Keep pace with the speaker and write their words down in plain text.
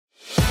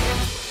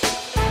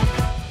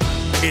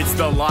It's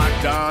the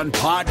Locked On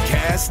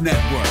Podcast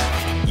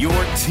Network, your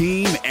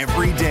team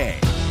every day.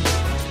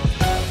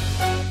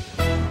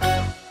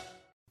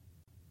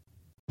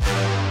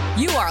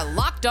 You are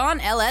Locked On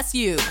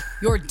LSU,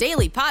 your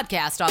daily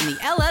podcast on the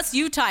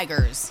LSU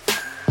Tigers.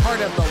 Part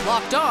of the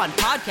Locked On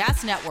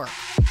Podcast Network,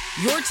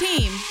 your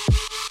team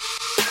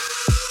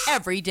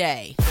every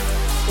day.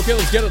 Okay,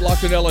 let's get it.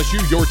 Locked On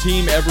LSU, your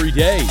team every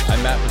day.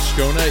 I'm Matt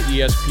Moscona,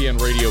 ESPN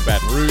Radio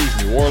Baton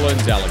Rouge, New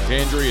Orleans,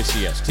 Alexandria,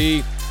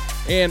 CST.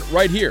 And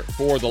right here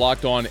for the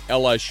Locked On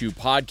LSU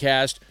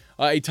podcast,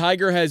 a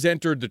Tiger has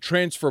entered the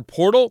transfer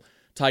portal.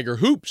 Tiger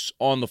hoops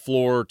on the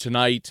floor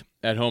tonight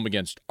at home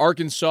against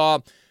Arkansas.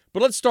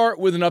 But let's start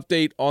with an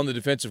update on the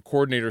defensive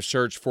coordinator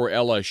search for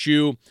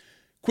LSU.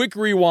 Quick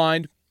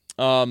rewind.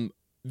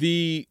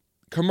 The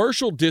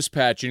Commercial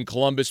Dispatch in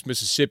Columbus,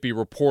 Mississippi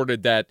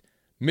reported that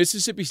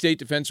Mississippi State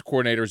defensive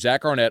coordinator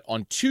Zach Arnett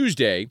on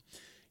Tuesday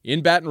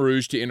in Baton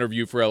Rouge to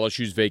interview for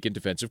LSU's vacant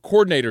defensive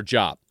coordinator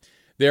job.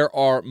 There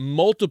are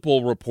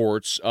multiple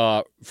reports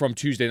from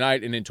Tuesday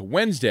night and into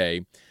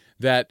Wednesday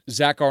that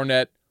Zach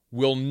Arnett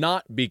will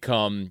not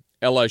become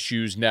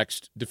LSU's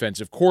next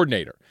defensive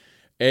coordinator.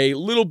 A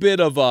little bit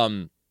of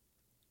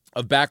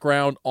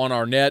background on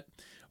Arnett.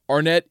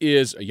 Arnett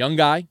is a young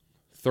guy,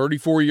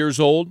 34 years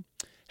old,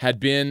 had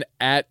been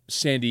at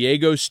San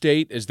Diego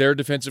State as their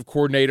defensive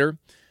coordinator.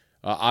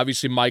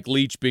 Obviously, Mike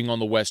Leach, being on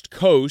the West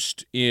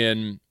Coast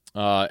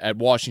at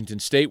Washington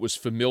State, was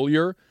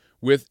familiar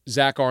with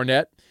Zach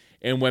Arnett.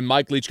 And when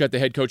Mike Leach got the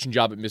head coaching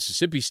job at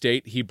Mississippi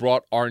State, he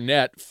brought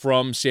Arnett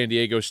from San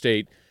Diego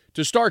State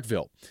to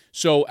Starkville.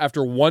 So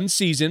after one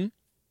season,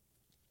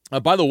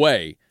 by the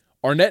way,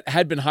 Arnett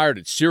had been hired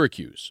at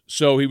Syracuse.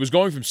 So he was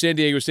going from San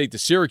Diego State to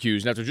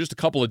Syracuse, and after just a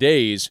couple of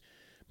days,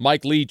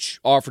 Mike Leach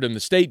offered him the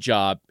state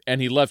job,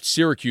 and he left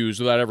Syracuse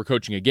without ever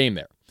coaching a game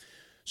there.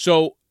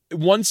 So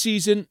one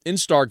season in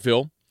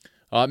Starkville,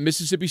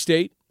 Mississippi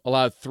State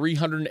allowed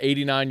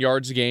 389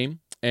 yards a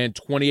game and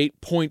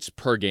 28 points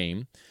per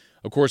game.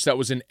 Of course, that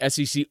was an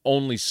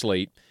SEC-only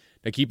slate.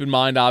 Now, keep in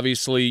mind,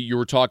 obviously, you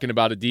were talking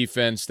about a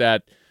defense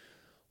that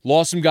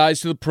lost some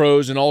guys to the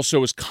pros and also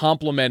was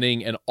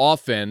complementing an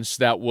offense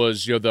that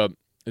was,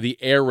 the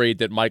air raid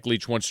that Mike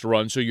Leach wants to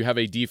run. So you have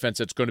a defense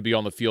that's going to be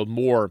on the field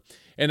more.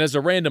 And as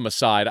a random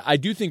aside, I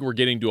do think we're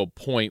getting to a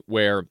point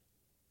where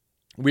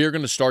we are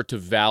going to start to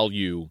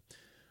value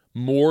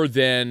more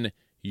than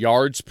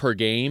yards per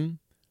game.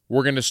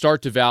 We're going to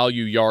start to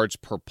value yards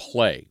per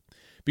play.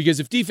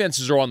 Because if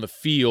defenses are on the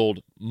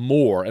field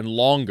more and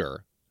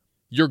longer,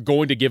 you're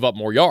going to give up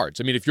more yards.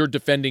 I mean, if you're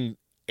defending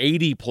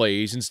 80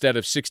 plays instead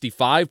of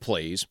 65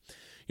 plays,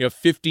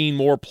 15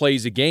 more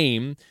plays a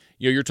game,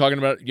 you're talking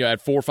about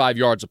at 4 or 5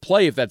 yards a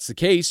play. If that's the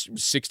case,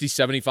 60,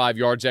 75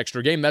 yards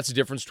extra game, that's the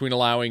difference between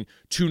allowing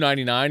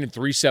 299 and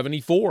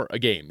 374 a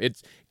game.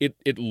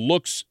 It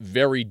looks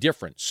very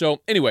different.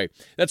 So anyway,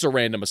 that's a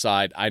random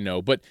aside, I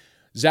know. But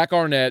Zach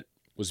Arnett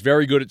was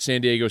very good at San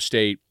Diego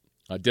State.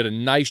 Did a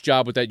nice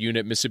job with that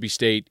unit, Mississippi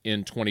State,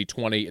 in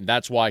 2020, and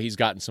that's why he's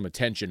gotten some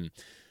attention.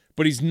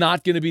 But he's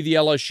not going to be the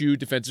LSU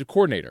defensive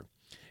coordinator.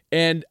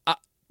 And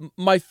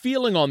my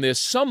feeling on this,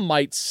 some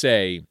might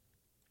say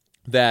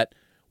that,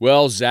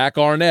 well, Zach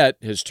Arnett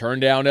has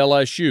turned down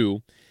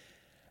LSU.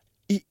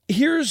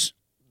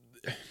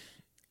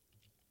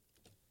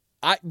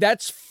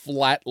 That's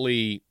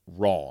flatly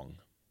wrong.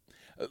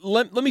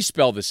 Let me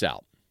spell this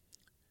out.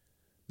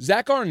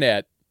 Zach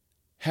Arnett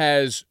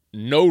has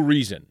no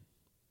reason,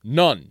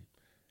 none,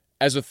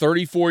 as a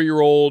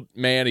 34-year-old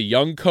man, a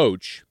young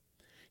coach,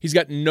 he's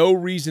got no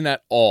reason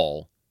at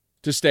all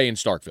to stay in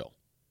Starkville.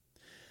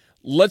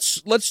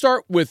 Let's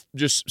start with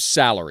just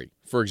salary,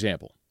 for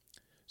example.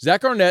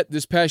 Zach Arnett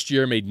this past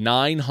year made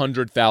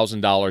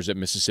 $900,000 at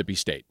Mississippi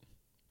State.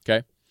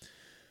 Okay?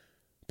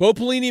 Bo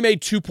Pelini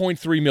made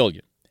 $2.3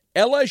 million.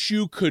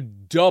 LSU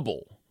could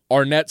double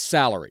Arnett's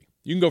salary.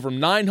 You can go from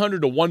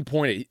 $900,000 to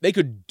 $1.8. They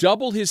could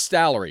double his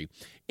salary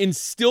and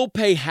still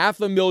pay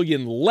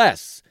 $500,000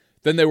 less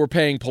than they were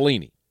paying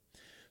Pelini.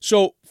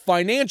 So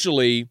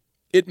financially,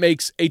 it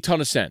makes a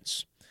ton of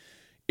sense.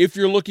 If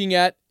you're looking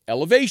at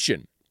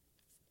elevation,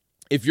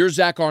 if you're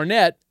Zach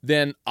Arnett,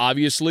 then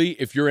obviously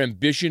if your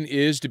ambition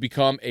is to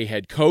become a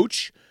head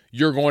coach,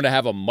 you're going to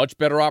have a much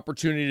better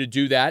opportunity to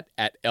do that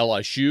at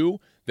LSU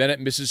than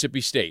at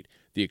Mississippi State.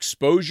 The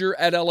exposure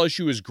at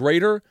LSU is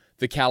greater.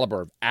 The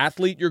caliber of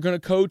athlete you're going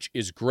to coach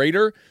is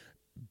greater.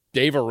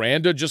 Dave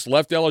Aranda just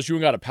left LSU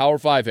and got a Power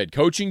 5 head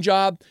coaching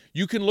job.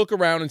 You can look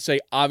around and say,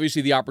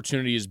 obviously, the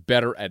opportunity is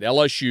better at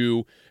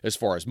LSU as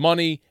far as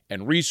money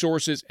and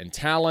resources and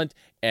talent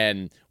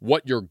and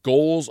what your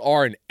goals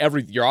are and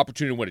your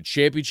opportunity to win a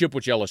championship,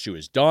 which LSU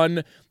has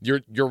done.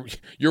 You're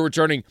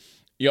returning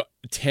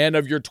 10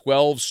 of your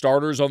 12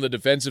 starters on the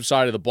defensive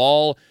side of the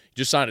ball.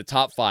 You just signed a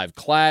top 5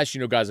 class.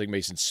 Guys like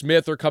Mason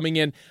Smith are coming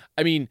in.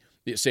 I mean,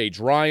 Sage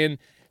Ryan.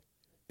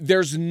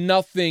 There's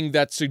nothing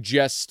that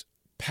suggests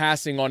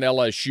passing on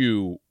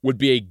LSU would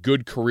be a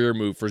good career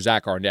move for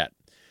Zach Arnett.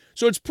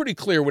 So it's pretty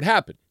clear what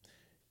happened.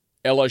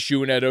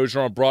 LSU and Ed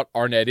Orgeron brought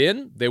Arnett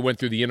in. They went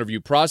through the interview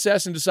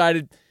process and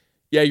decided,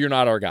 yeah, you're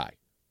not our guy.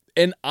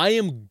 And I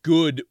am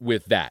good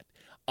with that.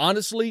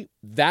 Honestly,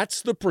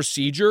 that's the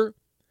procedure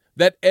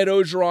that Ed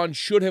Orgeron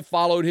should have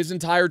followed his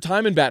entire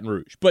time in Baton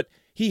Rouge. But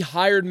he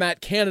hired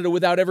Matt Canada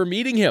without ever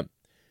meeting him.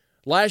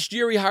 Last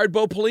year, he hired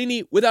Bo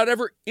Pelini without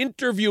ever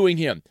interviewing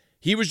him.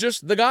 He was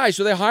just the guy,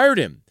 so they hired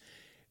him.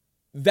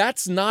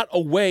 That's not a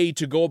way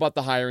to go about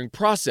the hiring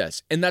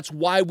process. And that's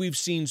why we've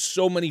seen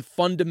so many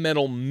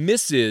fundamental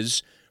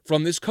misses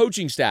from this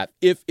coaching staff.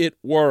 If it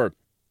were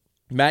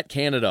Matt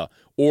Canada,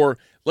 or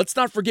let's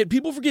not forget,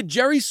 people forget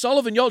Jerry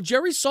Sullivan. Y'all,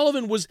 Jerry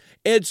Sullivan was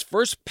Ed's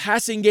first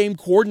passing game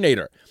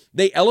coordinator.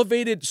 They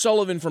elevated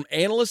Sullivan from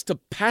analyst to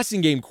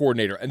passing game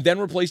coordinator and then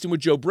replaced him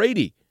with Joe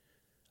Brady.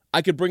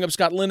 I could bring up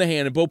Scott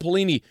Linehan and Bo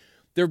Pelini.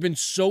 There have been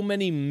so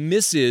many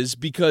misses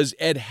because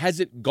Ed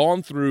hasn't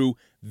gone through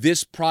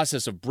this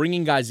process of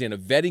bringing guys in,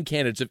 of vetting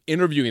candidates, of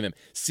interviewing them,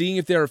 seeing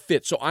if they're a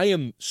fit. So I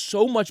am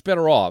so much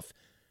better off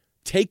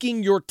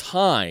taking your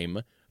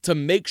time to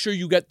make sure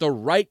you get the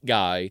right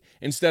guy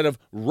instead of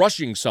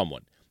rushing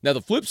someone. Now,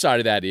 the flip side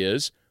of that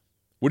is,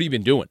 what have you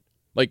been doing?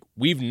 Like,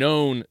 we've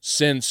known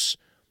since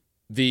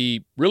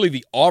the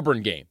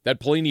Auburn game that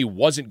Pelini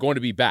wasn't going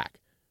to be back.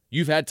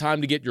 You've had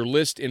time to get your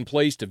list in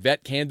place to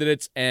vet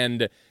candidates,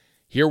 and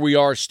here we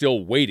are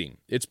still waiting.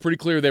 It's pretty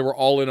clear they were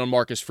all in on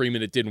Marcus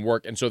Freeman. It didn't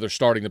work, and so they're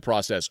starting the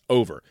process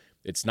over.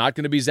 It's not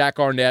going to be Zach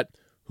Arnett.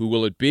 Who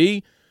will it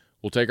be?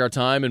 We'll take our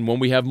time, and when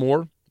we have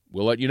more,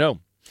 we'll let you know.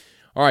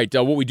 All right,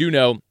 what we do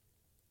know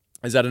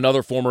is that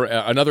another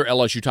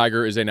LSU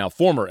Tiger is a now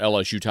former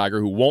LSU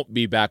Tiger who won't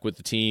be back with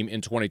the team in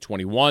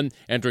 2021,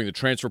 entering the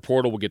transfer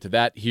portal. We'll get to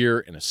that here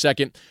in a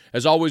second.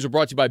 As always, we're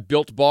brought to you by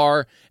Built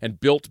Bar and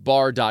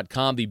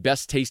BuiltBar.com, the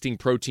best-tasting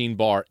protein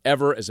bar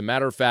ever. As a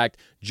matter of fact,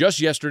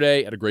 just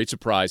yesterday, at a great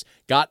surprise,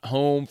 got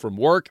home from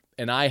work,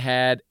 and I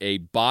had a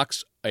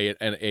box,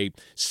 a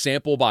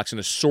sample box, an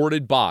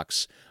assorted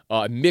box,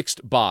 a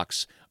mixed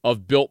box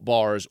of Built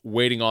Bars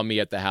waiting on me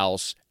at the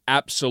house.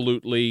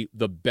 Absolutely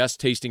the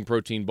best-tasting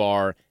protein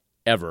bar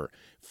ever.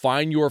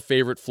 Find your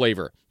favorite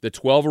flavor. The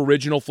 12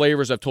 original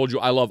flavors, I've told you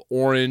I love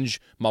orange.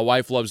 My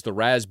wife loves the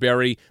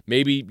raspberry.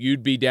 Maybe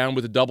you'd be down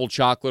with the double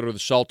chocolate or the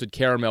salted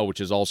caramel,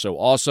 which is also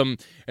awesome.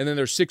 And then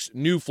there's 6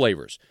 new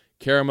flavors: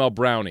 caramel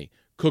brownie,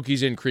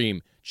 cookies and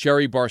cream,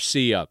 cherry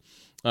barcia.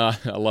 I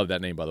love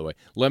that name, by the way.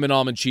 Lemon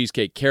almond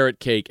cheesecake, carrot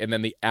cake, and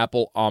then the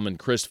apple almond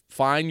crisp.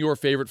 Find your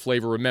favorite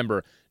flavor.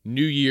 Remember,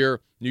 New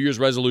Year's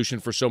resolution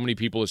for so many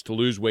people is to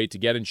lose weight, to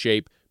get in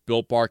shape.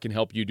 Built Bar can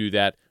help you do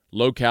that.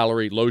 Low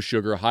calorie, low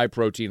sugar, high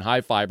protein, high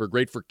fiber,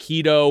 great for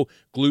keto,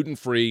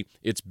 gluten-free.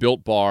 It's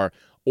Built Bar.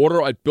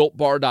 Order at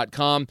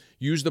BuiltBar.com.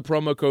 Use the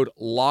promo code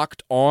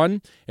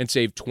LOCKEDON and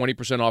save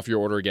 20% off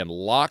your order. Again,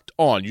 Locked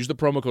On. Use the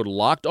promo code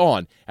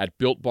LOCKEDON at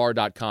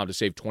BuiltBar.com to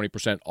save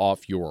 20%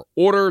 off your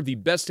order. The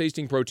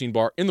best-tasting protein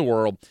bar in the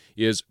world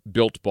is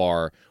Built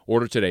Bar.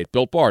 Order today at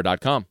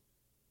BuiltBar.com.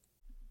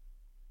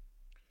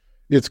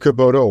 It's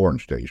Kubota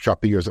Orange Day.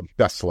 Shop the year's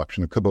best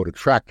selection of Kubota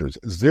tractors,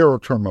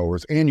 zero-turn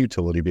mowers, and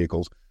utility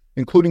vehicles,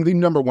 including the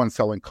 #1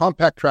 selling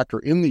compact tractor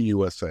in the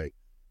USA.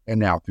 And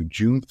now through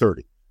June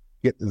 30,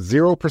 get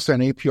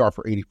 0% APR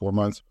for 84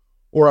 months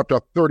or up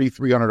to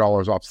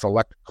 $3,300 off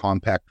select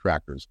compact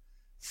tractors.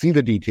 See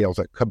the details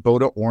at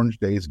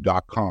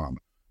KubotaOrangeDays.com.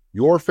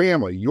 Your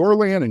family, your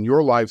land, and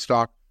your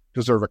livestock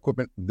deserve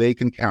equipment they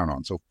can count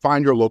on. So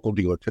find your local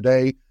dealer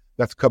today.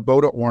 That's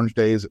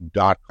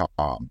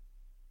KubotaOrangeDays.com.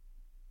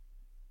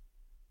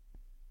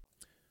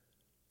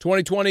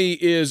 2020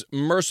 is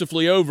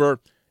mercifully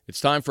over.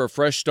 It's time for a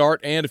fresh start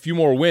and a few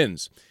more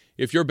wins.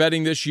 If you're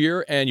betting this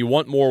year and you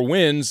want more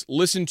wins,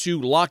 listen to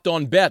Locked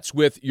On Bets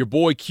with your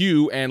boy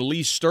Q and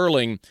Lee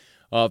Sterling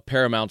of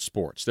Paramount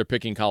Sports. They're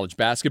picking college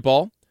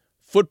basketball,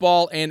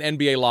 football, and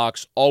NBA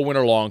locks all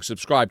winter long.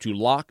 Subscribe to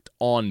Locked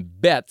On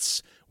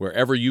Bets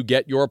wherever you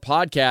get your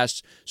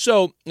podcasts.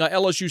 So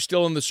LSU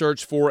still in the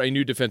search for a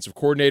new defensive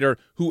coordinator.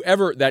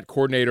 Whoever that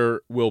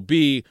coordinator will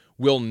be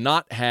will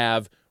not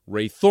have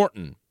Ray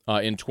Thornton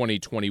in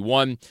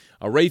 2021.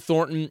 Ray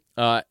Thornton,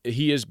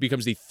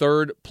 becomes the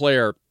third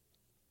player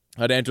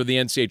to enter the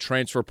NCAA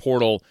transfer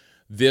portal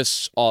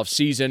this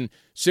offseason.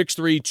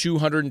 6'3",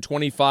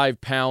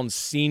 225-pound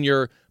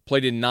senior,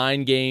 played in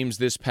 9 games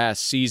this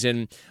past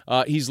season.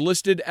 He's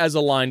listed as a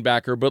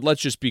linebacker, but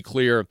let's just be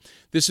clear,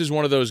 this is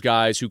one of those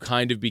guys who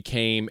kind of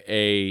became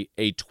a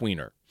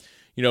tweener.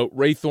 You know,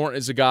 Ray Thornton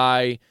is a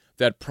guy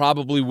that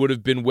probably would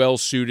have been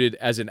well-suited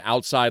as an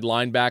outside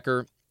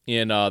linebacker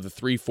in the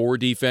 3-4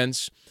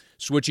 defense.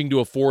 Switching to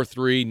a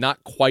 4-3,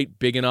 not quite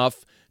big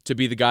enough to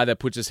be the guy that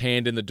puts his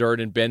hand in the dirt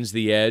and bends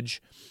the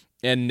edge,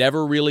 and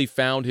never really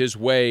found his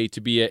way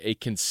to be a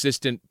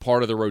consistent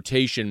part of the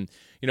rotation.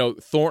 You know,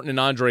 Thornton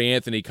and Andre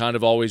Anthony kind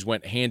of always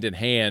went hand in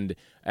hand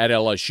at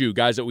LSU,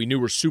 guys that we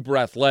knew were super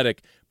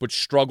athletic but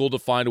struggled to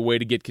find a way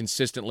to get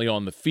consistently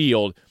on the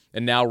field,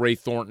 and now Ray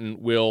Thornton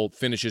will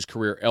finish his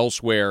career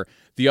elsewhere.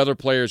 The other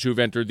players who've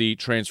entered the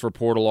transfer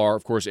portal are,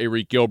 of course,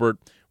 Eric Gilbert,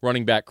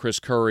 running back Chris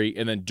Curry,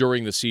 and then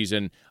during the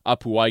season,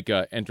 Apu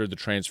Ika entered the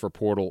transfer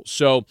portal.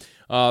 So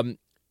in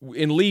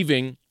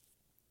leaving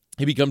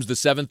He becomes the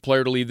 7th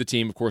player to leave the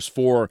team. Of course,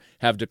 4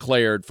 have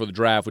declared for the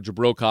draft, with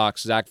Jabril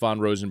Cox, Zach Von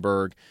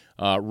Rosenberg,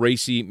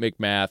 Racey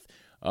McMath,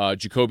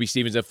 Jacoby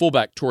Stevens, and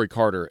fullback Torrey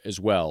Carter as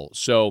well.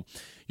 So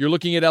you're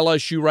looking at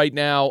LSU right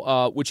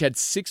now, which had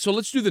 6. So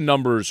let's do the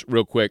numbers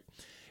real quick.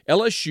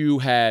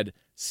 LSU had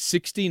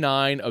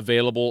 69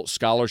 available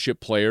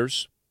scholarship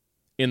players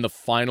in the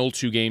final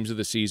 2 games of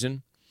the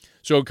season.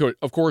 So,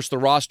 of course, the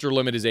roster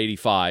limit is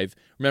 85.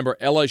 Remember,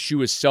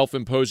 LSU is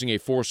self-imposing a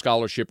 4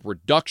 scholarship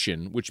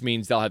reduction, which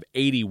means they'll have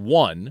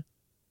 81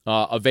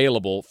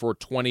 available for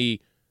the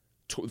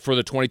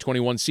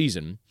 2021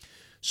 season.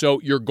 So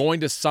you're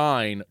going to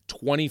sign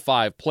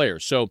 25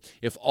 players. So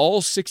if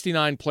all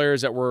 69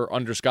 players that were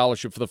under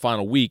scholarship for the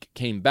final week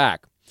came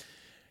back,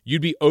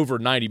 you'd be over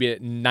 90, be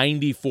at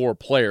 94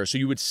 players. So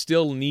you would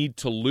still need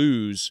to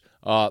lose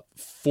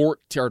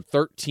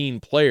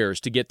 13 players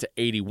to get to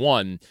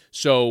 81.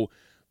 So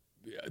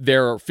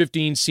there are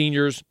 15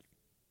 seniors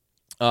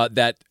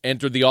that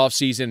entered the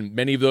offseason.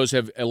 Many of those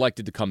have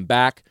elected to come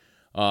back.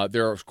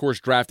 There are, of course,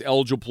 draft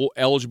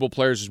eligible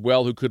players as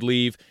well who could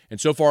leave. And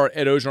so far,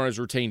 Ed Orgeron has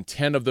retained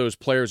 10 of those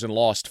players and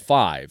lost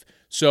 5.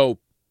 So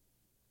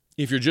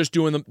if you're just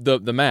doing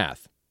the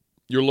math,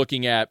 you're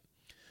looking at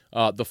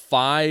the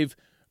 5,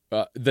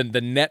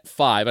 the net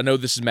 5. I know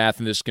this is math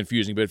and this is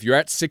confusing, but if you're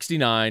at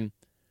 69,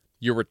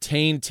 you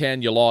retained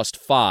 10, you lost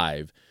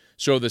 5.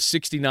 So the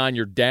 69,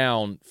 you're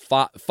down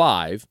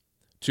 5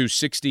 to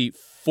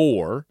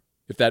 64,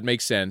 if that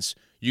makes sense.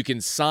 You can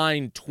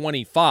sign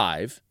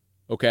 25.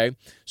 Okay,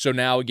 so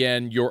now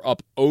again, you're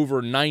up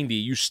over 90.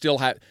 You still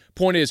have,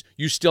 point is,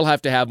 you still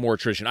have to have more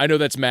attrition. I know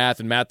that's math,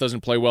 and math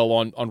doesn't play well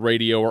on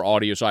radio or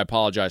audio, so I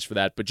apologize for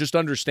that. But just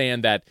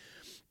understand that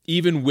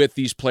even with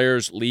these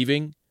players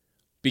leaving,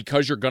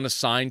 because you're going to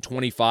sign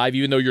 25,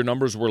 even though your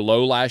numbers were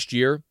low last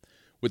year,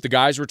 with the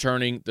guys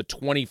returning, the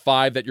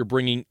 25 that you're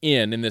bringing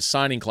in this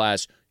signing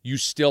class, you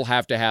still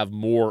have to have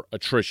more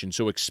attrition.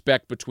 So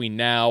expect between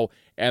now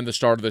and the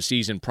start of the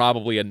season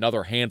probably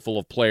another handful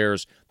of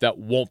players that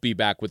won't be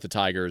back with the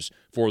Tigers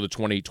for the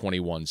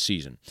 2021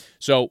 season.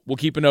 So we'll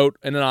keep an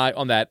eye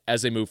on that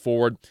as they move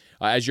forward.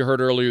 As you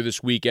heard earlier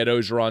this week, Ed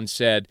Orgeron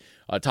said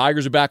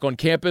Tigers are back on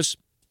campus.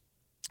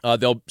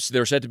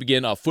 They're set to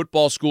begin a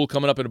football school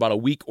coming up in about a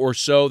week or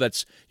so.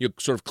 That's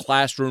sort of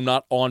classroom,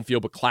 not on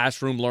field, but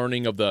classroom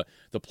learning of the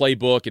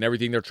playbook and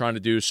everything they're trying to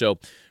do. So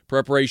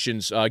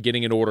preparations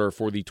getting in order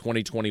for the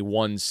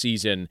 2021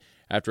 season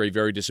after a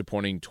very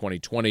disappointing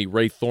 2020.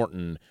 Ray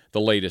Thornton, the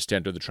latest to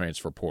enter the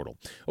transfer portal.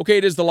 Okay,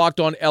 it is the Locked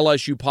On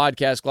LSU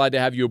podcast. Glad to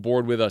have you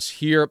aboard with us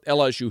here.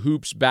 LSU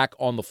Hoops back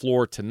on the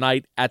floor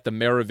tonight at the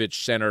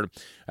Maravich Center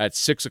at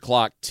 6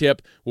 o'clock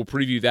tip. We'll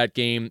preview that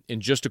game in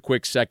just a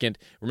quick second.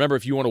 Remember,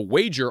 if you want to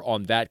wager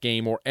on that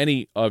game or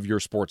any of your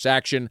sports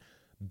action,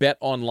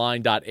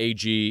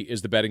 betonline.ag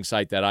is the betting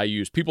site that I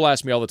use. People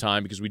ask me all the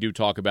time because we do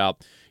talk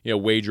about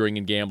wagering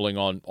and gambling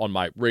on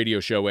my radio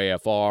show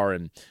AFR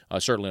and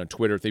certainly on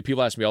Twitter.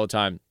 People ask me all the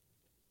time,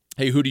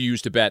 hey, who do you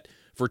use to bet?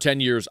 For 10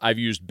 years, I've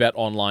used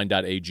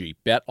betonline.ag.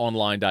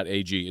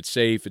 Betonline.ag. It's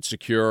safe, it's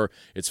secure,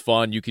 it's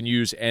fun. You can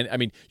use,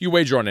 you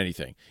wager on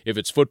anything. If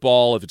it's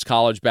football, if it's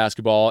college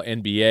basketball,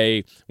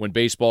 NBA, when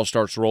baseball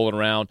starts rolling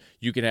around,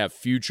 you can have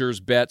futures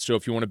bets. So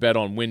if you want to bet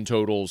on win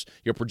totals,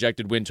 your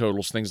projected win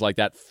totals, things like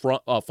that,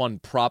 fun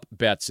prop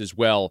bets as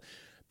well.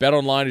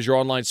 BetOnline is your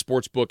online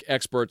sportsbook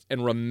expert.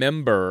 And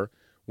remember,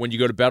 when you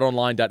go to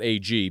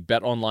betonline.ag,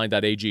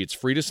 it's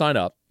free to sign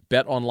up,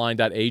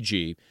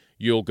 betonline.ag.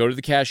 You'll go to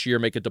the cashier,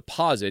 make a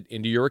deposit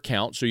into your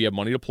account so you have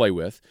money to play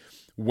with.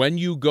 When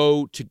you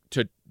go to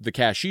the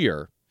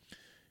cashier,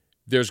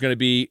 there's going to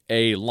be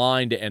a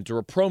line to enter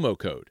a promo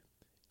code.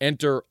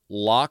 Enter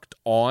Locked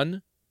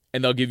On,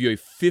 and they'll give you a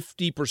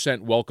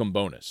 50% welcome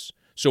bonus.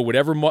 So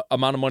whatever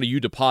amount of money you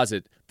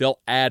deposit, they'll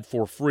add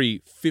for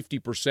free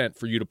 50%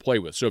 for you to play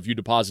with. So if you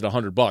deposit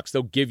 $100,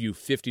 they'll give you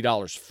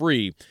 $50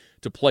 free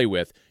to play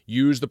with.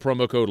 Use the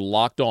promo code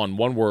Locked On,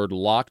 one word,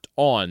 Locked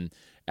On,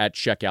 at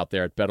checkout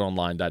there at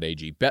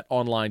betonline.ag.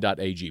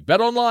 Betonline.ag.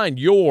 BetOnline,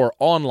 your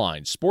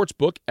online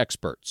sportsbook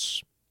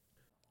experts.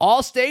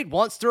 Allstate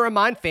wants to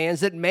remind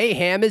fans that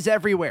mayhem is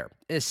everywhere,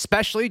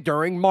 especially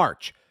during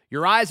March.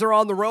 Your eyes are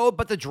on the road,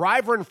 but the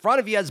driver in front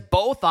of you has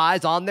both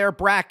eyes on their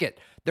bracket.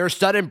 Their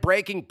sudden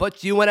braking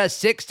puts you in a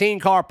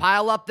 16-car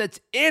pileup that's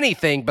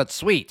anything but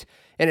sweet.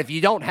 And if you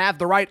don't have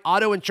the right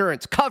auto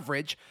insurance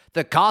coverage,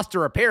 the cost to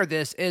repair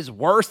this is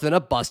worse than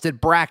a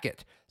busted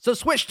bracket. So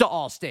switch to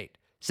Allstate.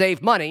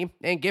 Save money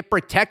and get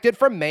protected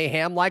from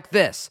mayhem like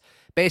this.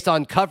 Based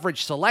on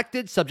coverage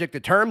selected, subject to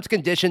terms,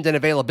 conditions, and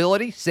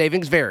availability,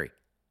 savings vary.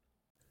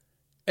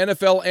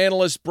 NFL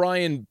analyst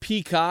Brian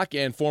Peacock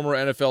and former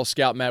NFL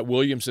scout Matt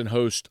Williamson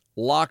host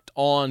Locked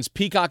On's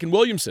Peacock and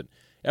Williamson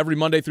every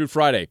Monday through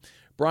Friday.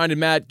 Brian and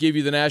Matt give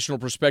you the national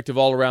perspective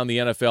all around the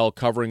NFL,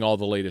 covering all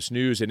the latest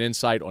news and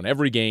insight on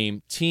every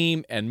game,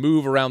 team, and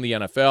move around the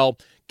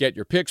NFL. Get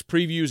your picks,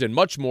 previews, and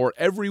much more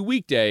every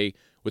weekday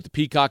with the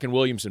Peacock and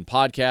Williamson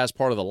podcast,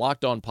 part of the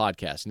Locked On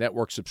Podcast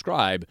Network.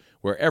 Subscribe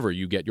wherever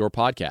you get your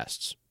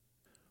podcasts.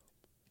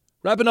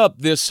 Wrapping up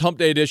this Hump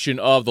Day edition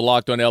of the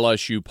Locked on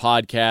LSU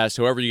podcast.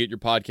 However you get your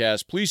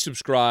podcast, please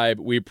subscribe.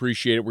 We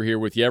appreciate it. We're here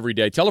with you every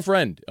day. Tell a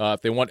friend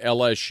if they want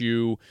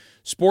LSU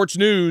sports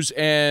news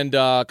and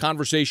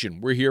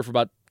conversation. We're here for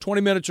about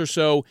 20 minutes or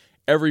so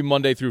every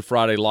Monday through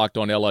Friday, Locked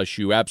on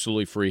LSU,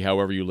 absolutely free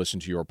however you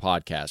listen to your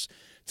podcast.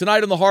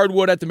 Tonight on the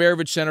hardwood at the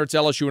Maravich Center, it's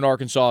LSU and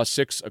Arkansas,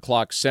 6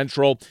 o'clock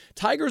Central.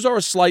 Tigers are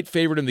a slight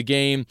favorite in the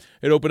game.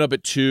 It opened up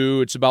at 2.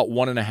 It's about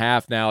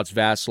 1.5 now. It's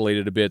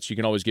vacillated a bit, so you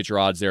can always get your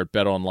odds there at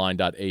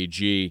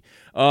betonline.ag.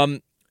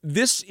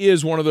 This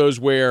is one of those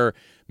where,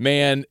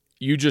 man,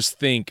 you just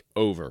think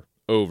over.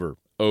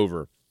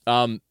 LSU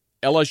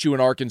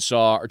and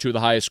Arkansas are two of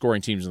the highest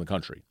scoring teams in the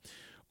country.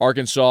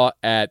 Arkansas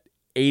at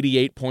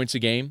 88 points a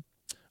game.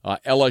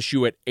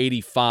 LSU at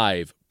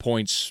 85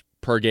 points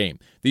per game.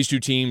 These two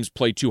teams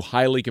played two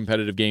highly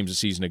competitive games a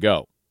season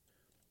ago.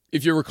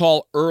 If you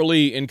recall,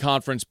 early in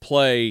conference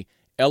play,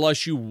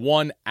 LSU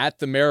won at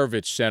the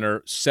Maravich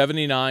Center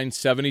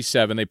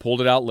 79-77. They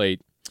pulled it out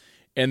late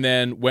and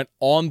then went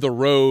on the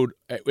road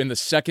in the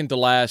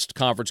second-to-last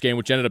conference game,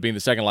 which ended up being the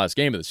second-to-last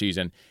game of the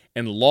season,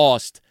 and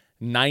lost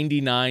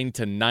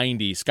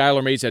 99-90.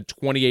 Skylar Mays had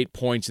 28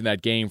 points in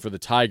that game for the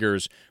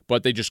Tigers,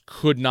 but they just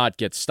could not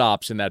get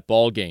stops in that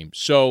ball game.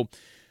 So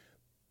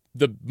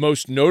the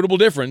most notable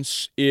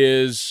difference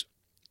is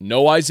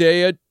no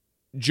Isaiah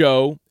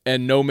Joe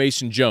and no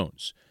Mason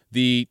Jones.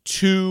 The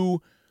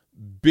two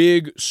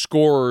big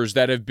scorers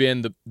that have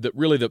been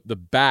the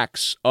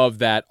backs of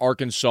that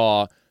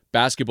Arkansas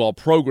basketball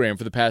program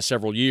for the past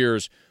several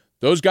years,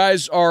 those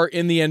guys are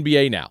in the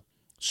NBA now.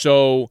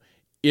 So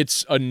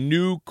it's a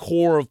new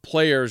core of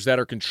players that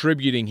are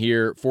contributing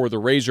here for the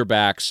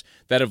Razorbacks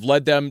that have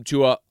led them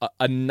to a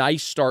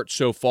nice start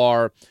so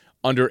far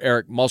under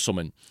Eric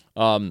Musselman.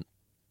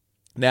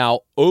 Now,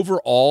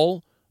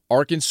 overall,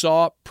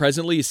 Arkansas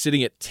presently is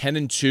sitting at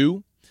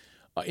 10-2.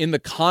 In the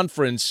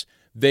conference,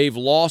 they've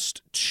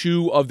lost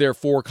 2 of their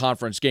 4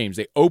 conference games.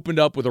 They opened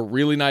up with a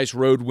really nice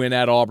road win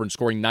at Auburn,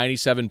 scoring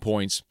 97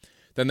 points.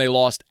 Then they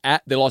lost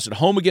at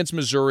home against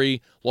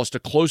Missouri, lost a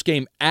close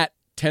game at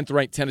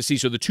 10th-ranked Tennessee.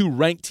 So the 2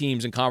 ranked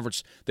teams in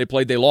conference they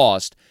played, they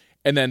lost.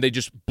 And then they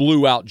just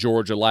blew out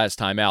Georgia last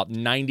time out,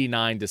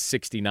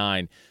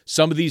 99-69.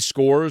 Some of these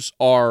scores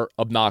are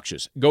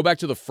obnoxious. Go back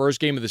to the first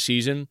game of the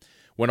season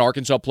when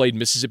Arkansas played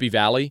Mississippi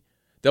Valley.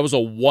 That was a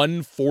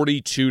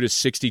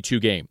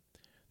 142-62 game.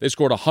 They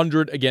scored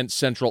 100 against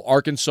Central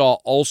Arkansas,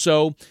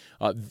 also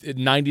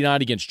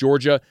 99 against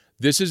Georgia.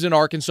 This is an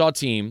Arkansas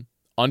team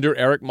under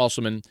Eric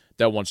Musselman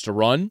that wants to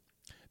run,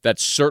 that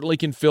certainly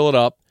can fill it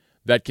up,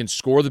 that can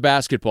score the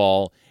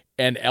basketball,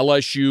 and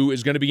LSU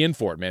is going to be in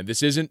for it, man.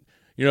 This isn't,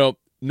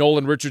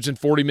 Nolan Richardson,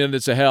 40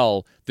 minutes of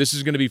hell. This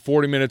is going to be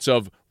 40 minutes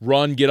of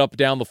run, get up,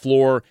 down the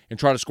floor, and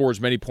try to score as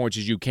many points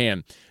as you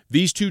can.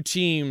 These two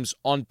teams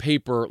on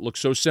paper look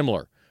so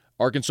similar.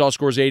 Arkansas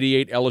scores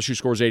 88, LSU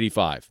scores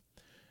 85.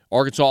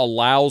 Arkansas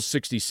allows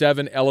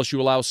 67, LSU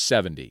allows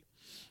 70.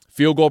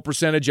 Field goal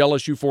percentage,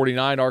 LSU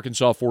 49,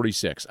 Arkansas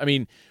 46. I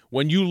mean,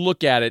 when you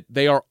look at it,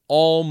 they are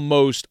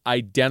almost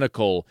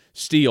identical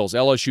steals.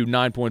 LSU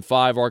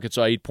 9.5,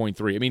 Arkansas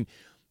 8.3. I mean,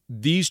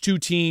 these two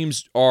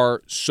teams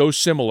are so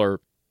similar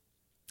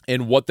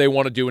in what they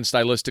want to do and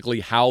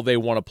stylistically how they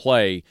want to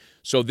play.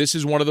 So this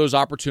is one of those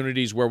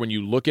opportunities where when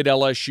you look at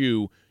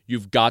LSU,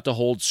 you've got to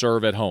hold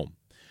serve at home.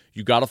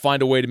 You got to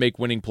find a way to make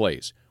winning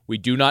plays. We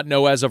do not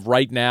know as of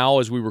right now,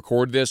 as we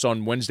record this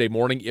on Wednesday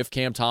morning, if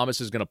Cam Thomas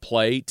is going to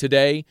play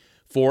today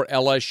for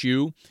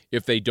LSU.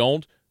 If they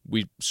don't,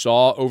 we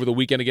saw over the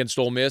weekend against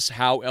Ole Miss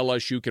how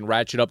LSU can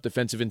ratchet up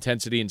defensive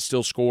intensity and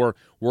still score,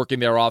 working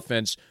their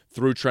offense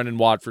through Trenton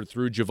Watford,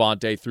 through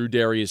Javonte, through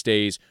Darius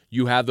Days.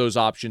 You have those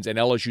options, and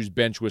LSU's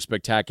bench was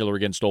spectacular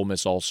against Ole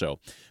Miss also.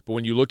 But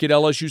when you look at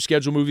LSU's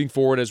schedule moving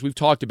forward, as we've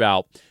talked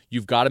about,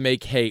 you've got to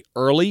make hay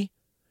early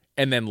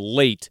and then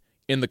late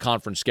in the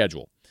conference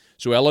schedule.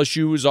 So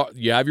LSU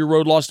you have your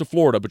road loss to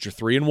Florida, but you're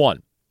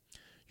 3-1.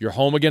 You're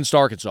home against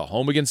Arkansas,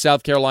 home against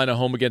South Carolina,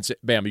 home against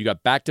Bama. You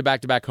got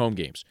back-to-back-to-back home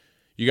games.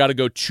 You got to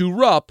go to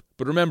Rupp,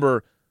 but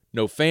remember,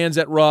 no fans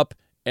at Rupp,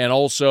 and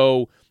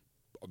also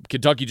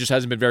Kentucky just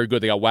hasn't been very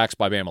good. They got waxed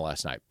by Bama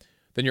last night.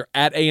 Then you're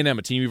at A&M,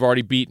 a team you've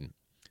already beaten.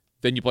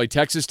 Then you play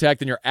Texas Tech.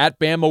 Then you're at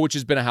Bama, which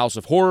has been a house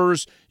of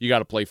horrors. You got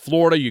to play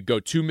Florida. You go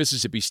to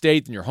Mississippi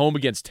State. Then you're home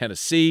against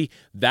Tennessee.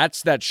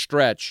 That's that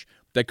stretch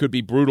that could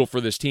be brutal for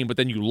this team, but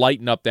then you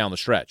lighten up down the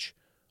stretch.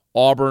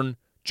 Auburn,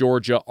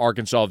 Georgia,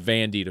 Arkansas,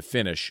 Vandy to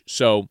finish.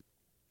 So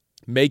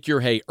make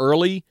your hay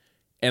early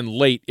and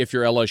late if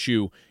you're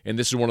LSU, and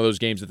this is one of those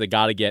games that they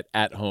got to get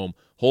at home.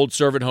 Hold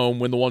serve at home,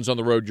 win the ones on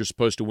the road you're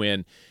supposed to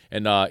win,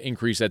 and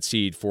increase that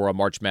seed for a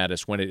March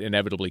Madness when it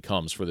inevitably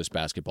comes for this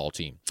basketball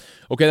team.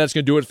 Okay, that's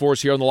going to do it for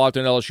us here on the Locked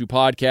on LSU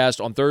podcast.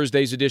 On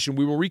Thursday's edition,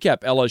 we will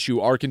recap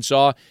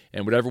LSU-Arkansas,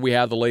 and whatever we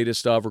have the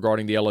latest of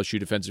regarding the LSU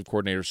defensive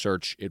coordinator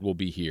search, it will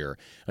be here.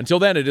 Until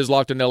then, it is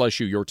Locked on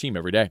LSU, your team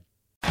every day.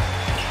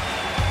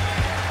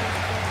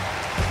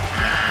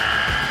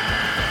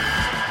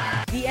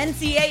 The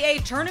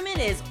NCAA tournament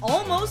is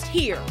almost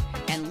here,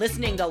 and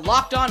listening to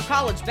Locked On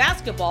College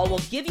Basketball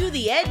will give you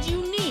the edge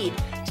you need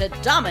to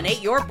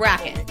dominate your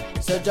bracket.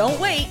 So don't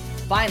wait.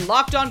 Find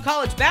Locked On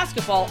College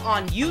Basketball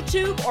on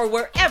YouTube or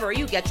wherever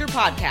you get your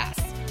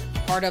podcasts.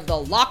 Part of the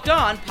Locked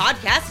On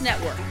Podcast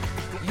Network.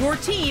 Your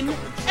team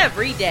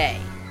every day.